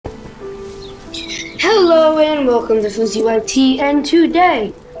Hello and welcome to Fuzzy YT, and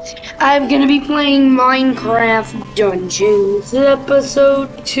today I'm gonna be playing Minecraft Dungeons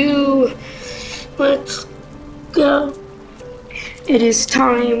Episode 2. Let's go. It is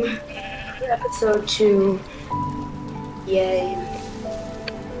time for Episode 2. Yay.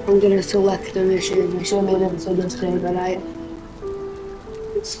 I'm gonna select the mission. I should have made an episode yesterday, but I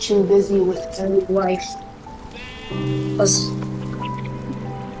was too busy with life. Plus,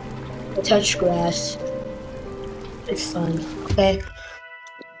 I touch grass. It's fun. Okay.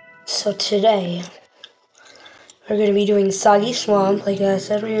 So today, we're going to be doing Soggy Swamp, like I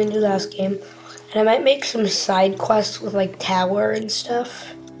said we were going to do last game. And I might make some side quests with, like, Tower and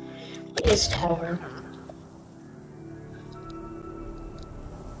stuff. What is Tower?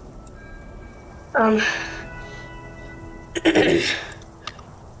 I'm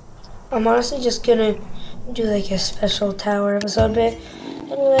honestly just going to do, like, a special Tower episode bit.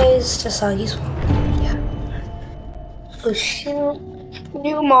 Anyways, to Soggy Swamp. Yeah. So shoot.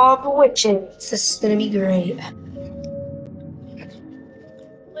 New mob witches. This is gonna be great.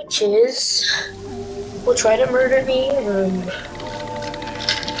 Witches will try to murder me, and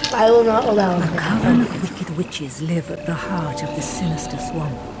I will not allow it. A coven of wicked witches live at the heart of the sinister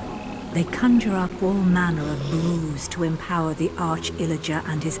swamp. They conjure up all manner of brews to empower the Arch-Illager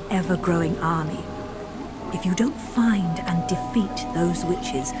and his ever-growing army. If you don't find and defeat those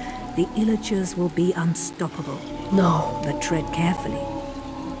witches, the Illagers will be unstoppable. No. But tread carefully.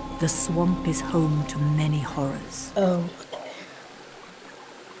 The swamp is home to many horrors. Oh.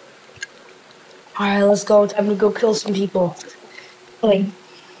 Alright, let's go. Time to go kill some people. Wait,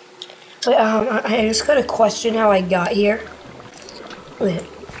 I just got a question how I got here. Wait.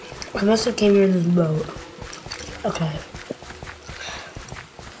 I must have came here in this boat. Okay.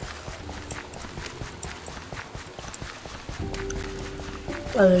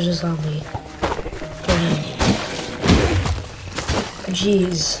 Oh, there's a zombie.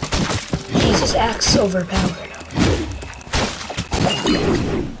 Jeez. Jesus, axe overpowered.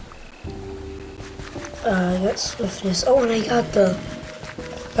 I got swiftness. Oh, and I got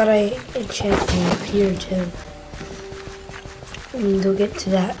I enchanted here too. We can go get to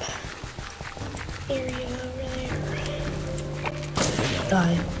that area over there.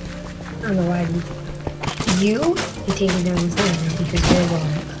 Die. I don't know why I didn't. You taking down this area because you're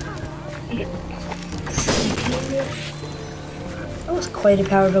wrong. That was quite a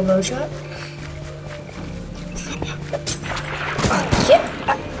powerful bow shot.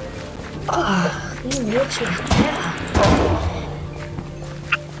 You witches, yeah.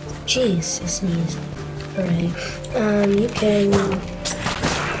 Jeez, I sneezed. Alright. You can.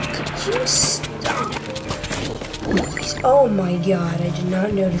 Could you stop? Oh my god, I did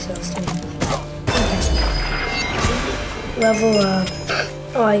not notice I was doing that. Okay. Level up.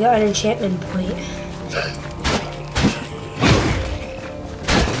 Oh, I got an enchantment point.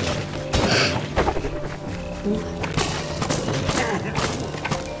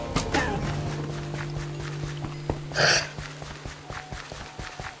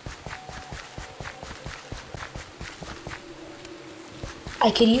 I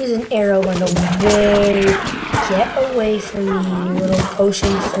could use an arrow on the way. Get away from me, you little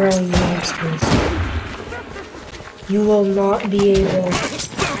potion throwing monsters. You will not be able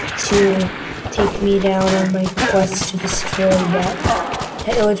to take me down on my quest to destroy that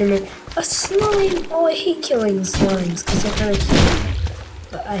Illager. A slime! Oh, I hate killing slimes because they're kind of cute.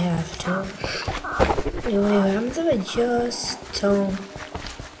 But I have to. Anyway, what happens if I just don't?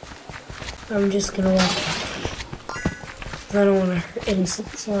 I'm just gonna walk out. I don't want to hurt innocent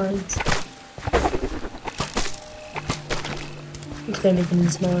slimes. I'm just gonna make them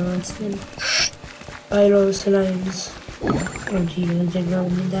smaller ones then. I know slimes. Oh gee, I didn't really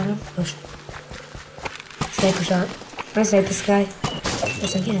need that. Oh shit. Sniper shot. Can I snipe this guy?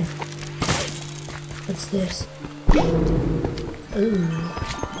 Yes, I can. What's this? Ooh.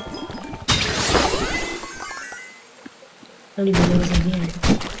 I don't even know what's in here.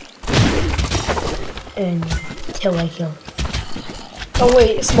 And kill I kill. Oh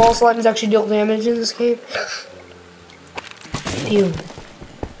wait, small slimes actually deal damage in this game? Phew.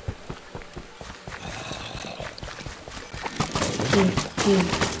 Phew.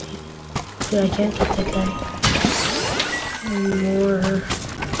 Dude, I can't get that guy. More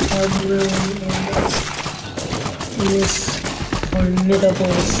room in this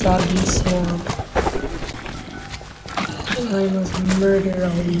formidable soggy swamp. I must murder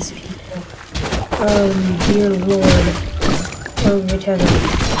all these people. Dear Lord. Oh, Lieutenant,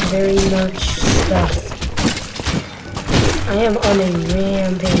 very much stuff. I am on a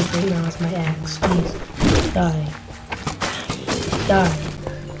rampage right now with my axe. Please, die. Die.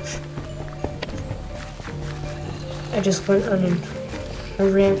 I just went on a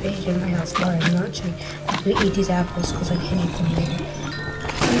rampage in my house. But I'm not trying to eat these apples because I can't eat them later.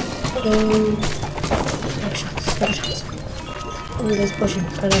 Snapshots. Oh, there's pushing.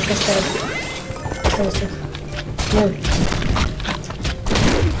 And I just gotta try to no.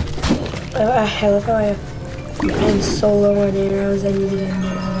 I love how I'm so low on arrows. I need to get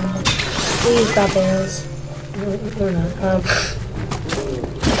more. Please stop arrows. We're not.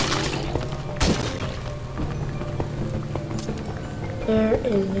 Where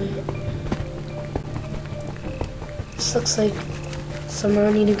is it? This looks like somewhere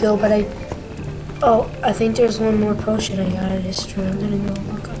I need to go, but I think there's one more potion I gotta destroy. I'm gonna go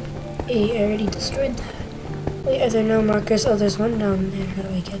look up. Hey, I already destroyed that. Wait, are there no markers? Oh, there's one down there. How do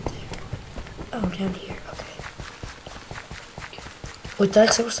I get there? Oh, down here. Okay. Wait, did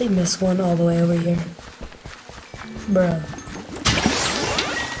I seriously miss one all the way over here? Bro.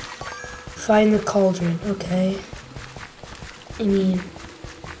 Find the cauldron. Okay. I mean,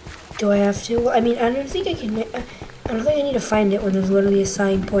 do I have to? I mean, I don't think I can. I don't think I need to find it when there's literally a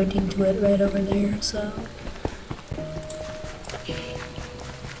sign pointing to it right over there. So.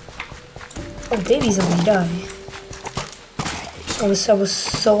 Oh, baby zombie, die. I was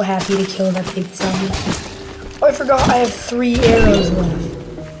so happy to kill that baby zombie. Oh, I forgot I have 3 arrows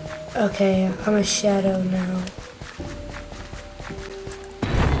left. Okay, I'm a shadow now.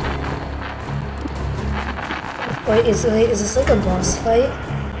 Wait, is this like a boss fight?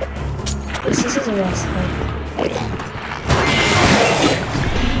 This is a boss fight.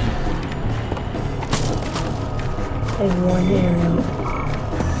 I have 1 arrow.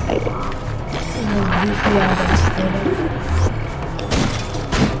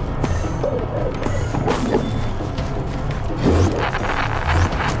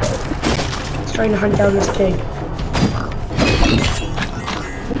 He's trying to hunt down this pig.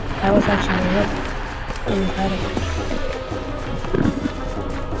 That was actually incredible.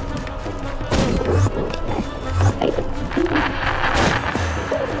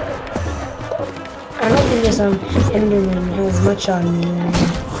 I don't think this Enderman has much on me.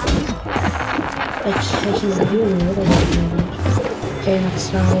 Like he's doing a little bit of damage. Okay, that's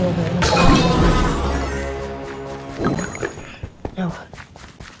not a little bit. That's not a little bit. Now what?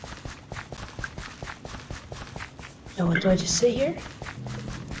 Now what? Do I just sit here?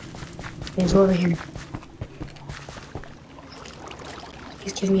 He's over here.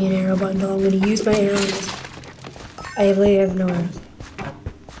 Please give me an arrow bundle. I'm gonna use my arrows. I really have no arrows.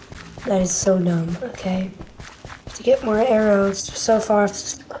 That is so dumb. Okay. To get more arrows, so far I have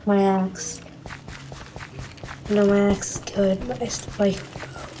to put my axe. No, my axe is good, but I still like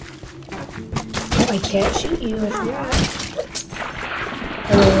my bow. I can't shoot you if you're not.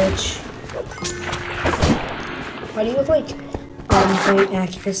 Hello, Rich. Why do you have like on-point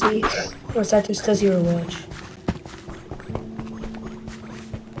accuracy? Or is that just because you're a witch?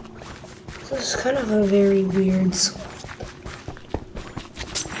 This is kind of a very weird swap.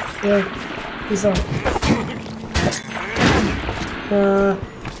 Yeah, he's on.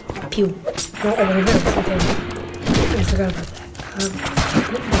 Pew. No, I don't know. Okay. I forgot about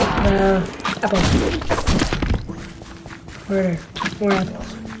that. Apple. Murder. More apples.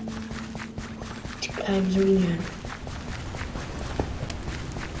 2 times reunion.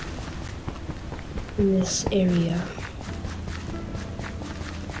 In this area.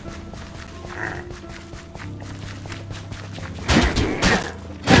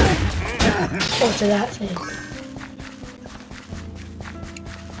 Oh, to that thing.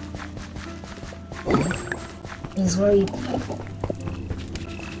 He's worried.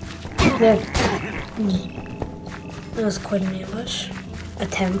 There. That was quite an ambush.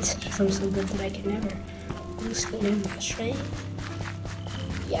 Attempt. I'm so good that I can never lose an ambush, right?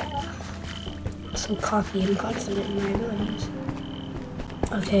 Yeah. So cocky and confident in my abilities.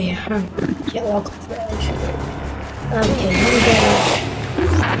 Okay, get welcome for edge. Okay, here we go.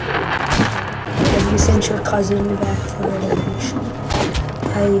 Have you sent your cousin back for revenge?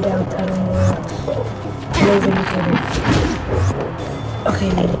 Highly doubt that'll work. No vindicator.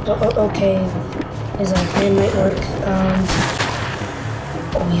 Okay, okay. His plan might work.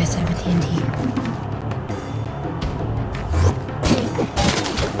 Oh yes, I have a TNT.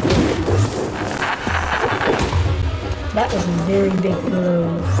 That was a very big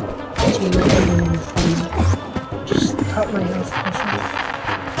blow to my enemy friend. Just cut my health potion.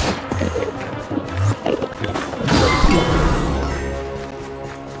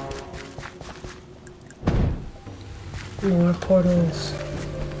 More portals.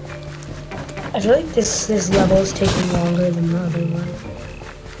 I feel like this level is taking longer than the other one.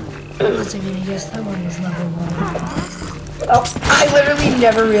 I mean, I guess that one was level 1. Oh, I literally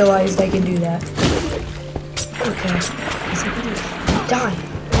never realized I could do that. Okay. Is it gonna die?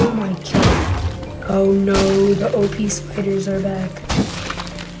 Oh my god. Oh no, the OP spiders are back.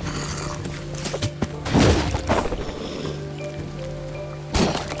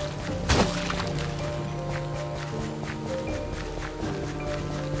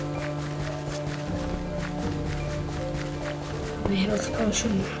 My health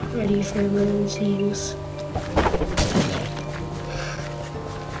potion ready for those use.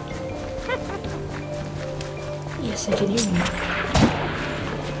 Yes, I can hear you.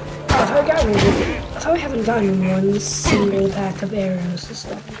 I thought I haven't gotten one single pack of arrows this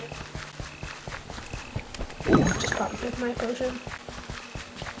time. Just popped up my potion.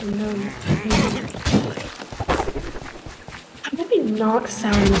 And maybe not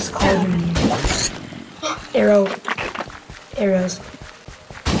found this cauldron. Arrows.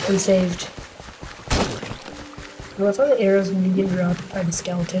 I'm saved. Well, I thought the arrows would get dropped by the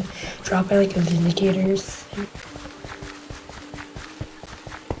skeleton. Dropped by like a vindicator's thing.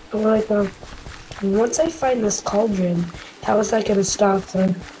 But like, once I find this cauldron, how is that gonna stop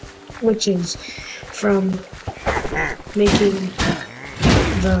the witches from making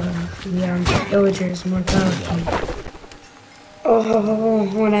the villagers more powerful?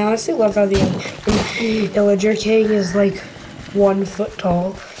 Oh, and I honestly love how the villager king is like 1 foot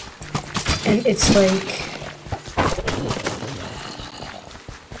tall, and it's like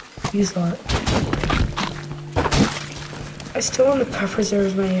use that. I still want to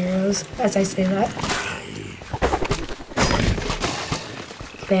preserve my arrows as I say that.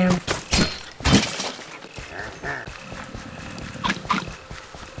 Bam.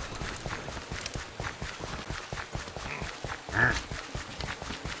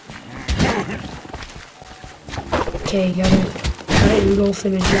 Okay, gotta engulf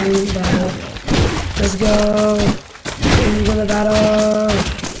in a giant battle. Let's go! Into the battle!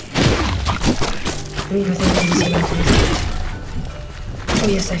 I mean, I think I'm just gonna oh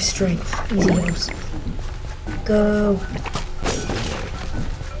yes, I have strength. Easy dubs. Go!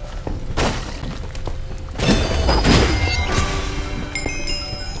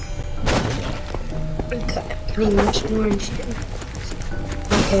 Okay, I need much more enchantment.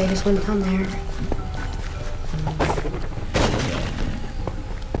 Okay, I just went down there.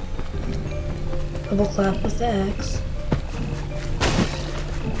 Double clap with the X.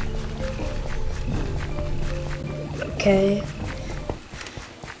 Okay.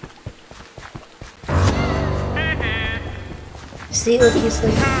 See, look, he's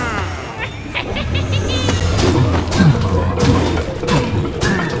like...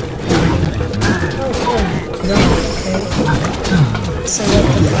 Okay. So what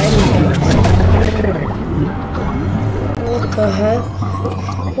the fighting game? What the heck?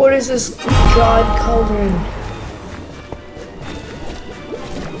 What is this god cauldron?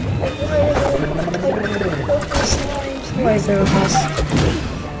 Why is there a boss?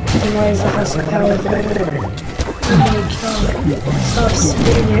 And why is the boss powerful? Oh my god. Stop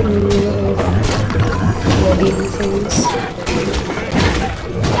spitting at me, you little bloody things.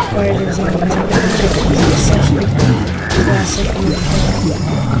 Why are there zombies out there? It's such a classic movie.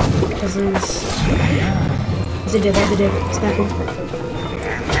 Because there's... It's a dip. Smack him.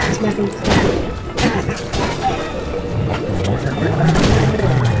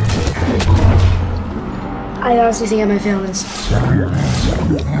 I honestly think I might fail this.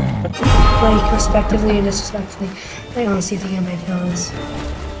 Like, respectively and disrespectfully. I honestly think I might fail this.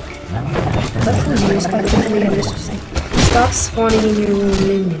 But for you, respectively and disrespectfully. Stop spawning in your little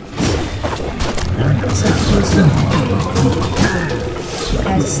minions. That's not supposed to.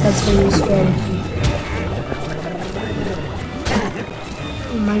 That's when you spawn.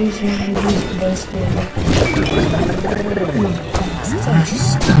 Might use the best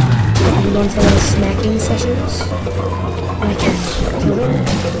I'm going for little snacking sessions. I can kill him,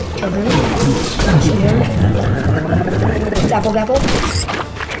 shoot him. It's apple.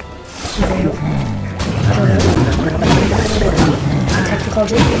 Kill him. Attack the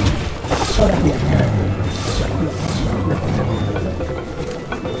cauldron. Hold on.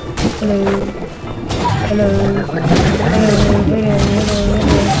 Hello.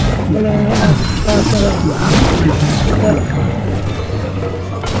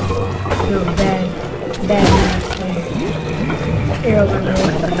 No, bad math there. Arrow gun.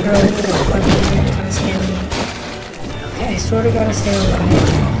 Okay, I sort of gotta stay alive.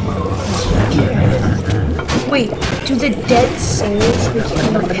 Wait, do the dead souls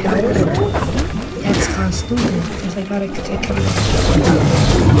become more powerful? That's constantly, because I gotta take them.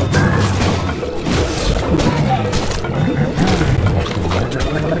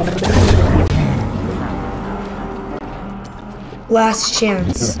 Last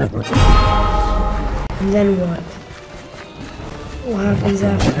chance. And then what? What happens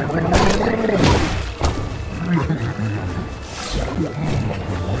after?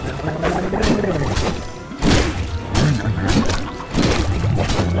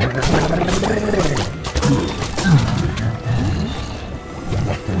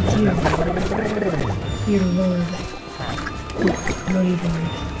 Dear Lord. What are you doing?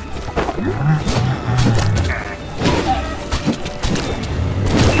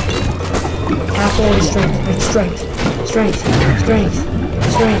 Apple and strength. Right, strength. Strength. Strength.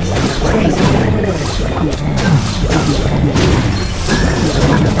 Strength. Strength.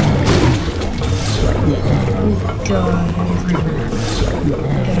 Oh God.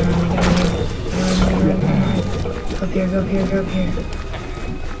 Get around. Go up here, go up here, go up here.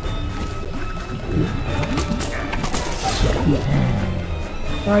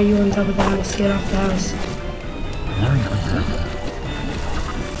 Why are you on top of the house? Get off the house.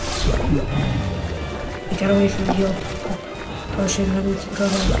 I got away from the heal potion. Let me go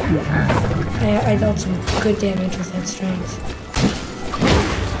back. I dealt some good damage with that strength.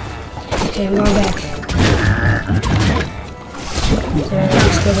 Okay, I'm going back. So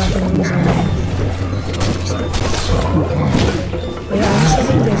let's go back and lose on that. Wait, I honestly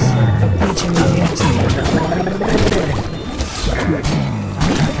think this legion really has to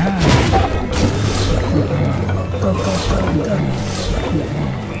go, go, go, go.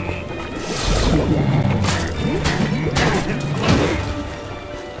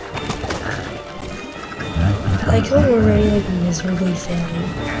 I like how we're already like miserably failing.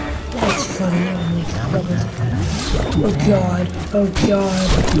 That's funny. I'm like level 2. Oh God. Oh God.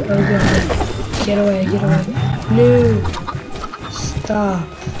 Oh God. Get away. Get away. No. Stop.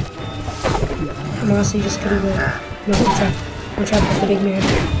 I'm honestly just gonna go. No, I'm trapped. I'm trapped with the big mirror.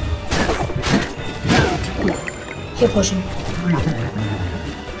 Keep pushing.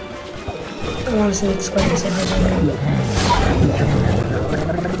 I'm honestly explaining everything.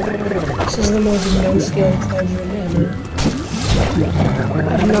 This is the most no-skill cauldron ever.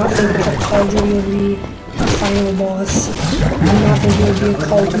 I do not think that the cauldron will be a final boss. I do not think it will be a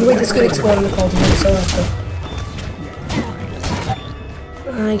cauldron. Wait, this could explode in the cauldron. I'm so happy.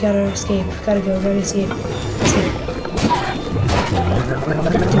 I gotta escape. Gotta go. Gotta escape. Escape.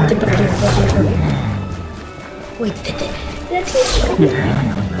 Wait, that's it.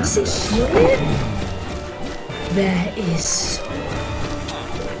 Is it healing? That is so.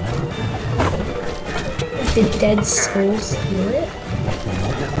 The dead souls heal it?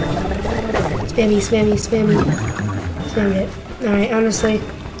 Spammy, spammy, spammy. Spammed it. Alright, honestly,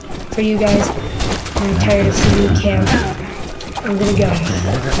 for you guys, I'm tired of seeing you camp. I'm gonna go.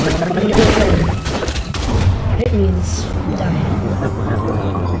 It means die.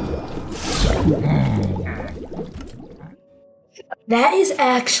 That is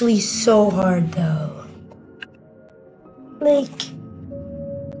actually so hard though. Like,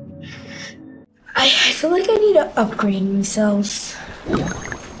 I feel like I need to upgrade myself.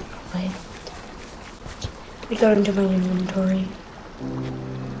 Wait. We got into my inventory.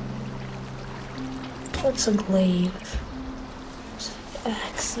 What's a glaive?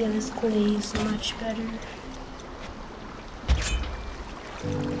 Axe, yeah, this glaive's much better.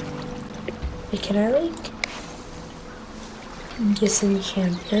 Wait, can I like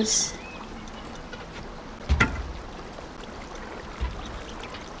disenchant this?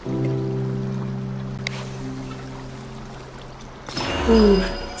 Ooh,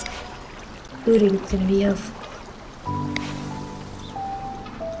 looting's gonna be helpful.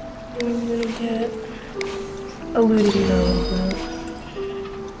 I'm gonna get a looting bow.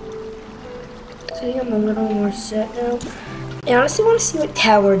 I think I'm a little more set now. I honestly want to see what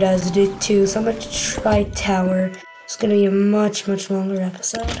tower does too, so I'm going to try tower. It's going to be a much, much longer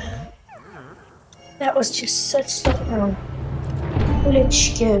episode. That was just such a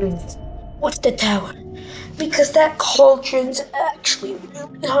glitch game. What's the tower? Because that cauldron's actually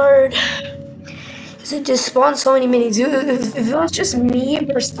really hard. Because it just spawns so many minis. If it was just me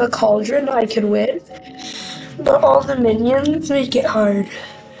versus the cauldron, I could win. But all the minions make it hard.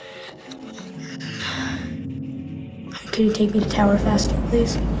 Can you take me to tower faster,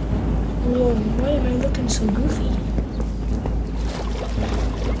 please? Whoa, why am I looking so goofy?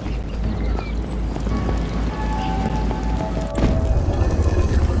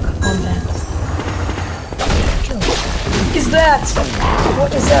 Combat. Is that?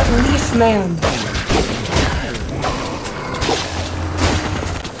 What is that leaf man?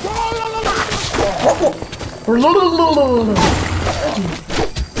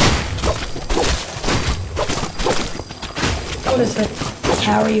 What does the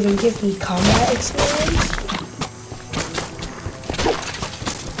tower even give me? Combat experience?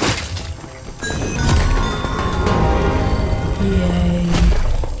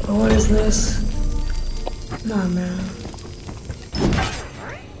 this? Nah, man.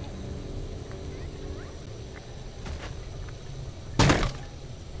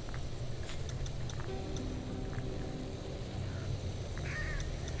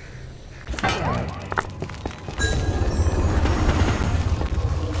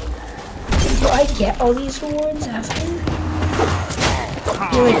 Do I get all these rewards after?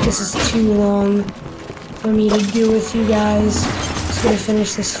 I feel like this is too long for me to do with you guys. Just gonna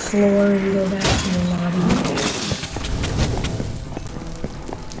finish this floor and go back to the lobby.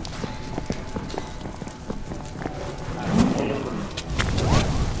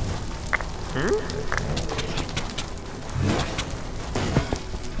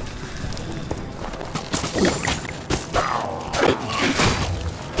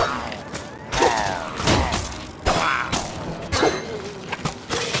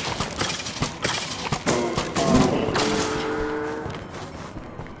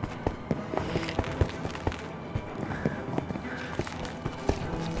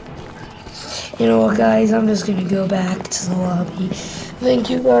 You know what, guys, I'm just gonna go back to the lobby.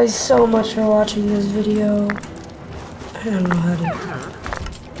 Thank you guys so much for watching this video. I don't know how to...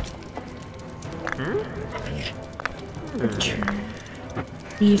 Return.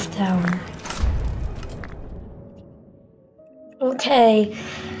 Reef Tower. Okay,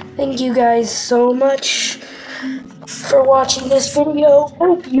 thank you guys so much for watching this video.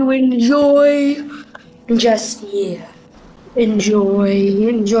 Hope you enjoy. Just, yeah. Enjoy.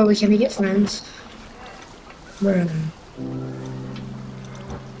 We can get friends. Bro.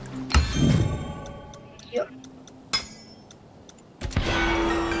 Yep.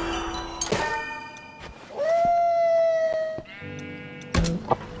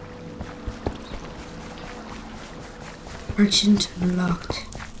 Merchant unlocked.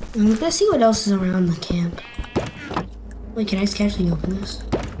 Let's see what else is around the camp. Wait, can I just casually open this?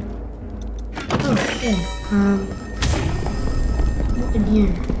 Oh, yeah. In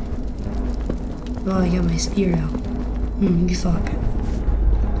here. Oh, I got my spear out. You thought.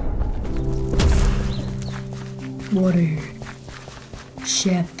 Water.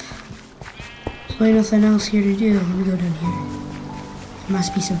 Ship. There's nothing else here to do. Let me go down here. There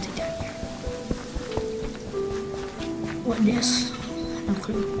must be something down here. What is? No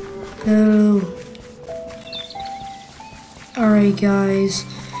clue. Go. Alright, guys.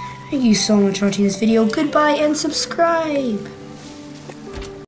 Thank you so much for watching this video. Goodbye and subscribe.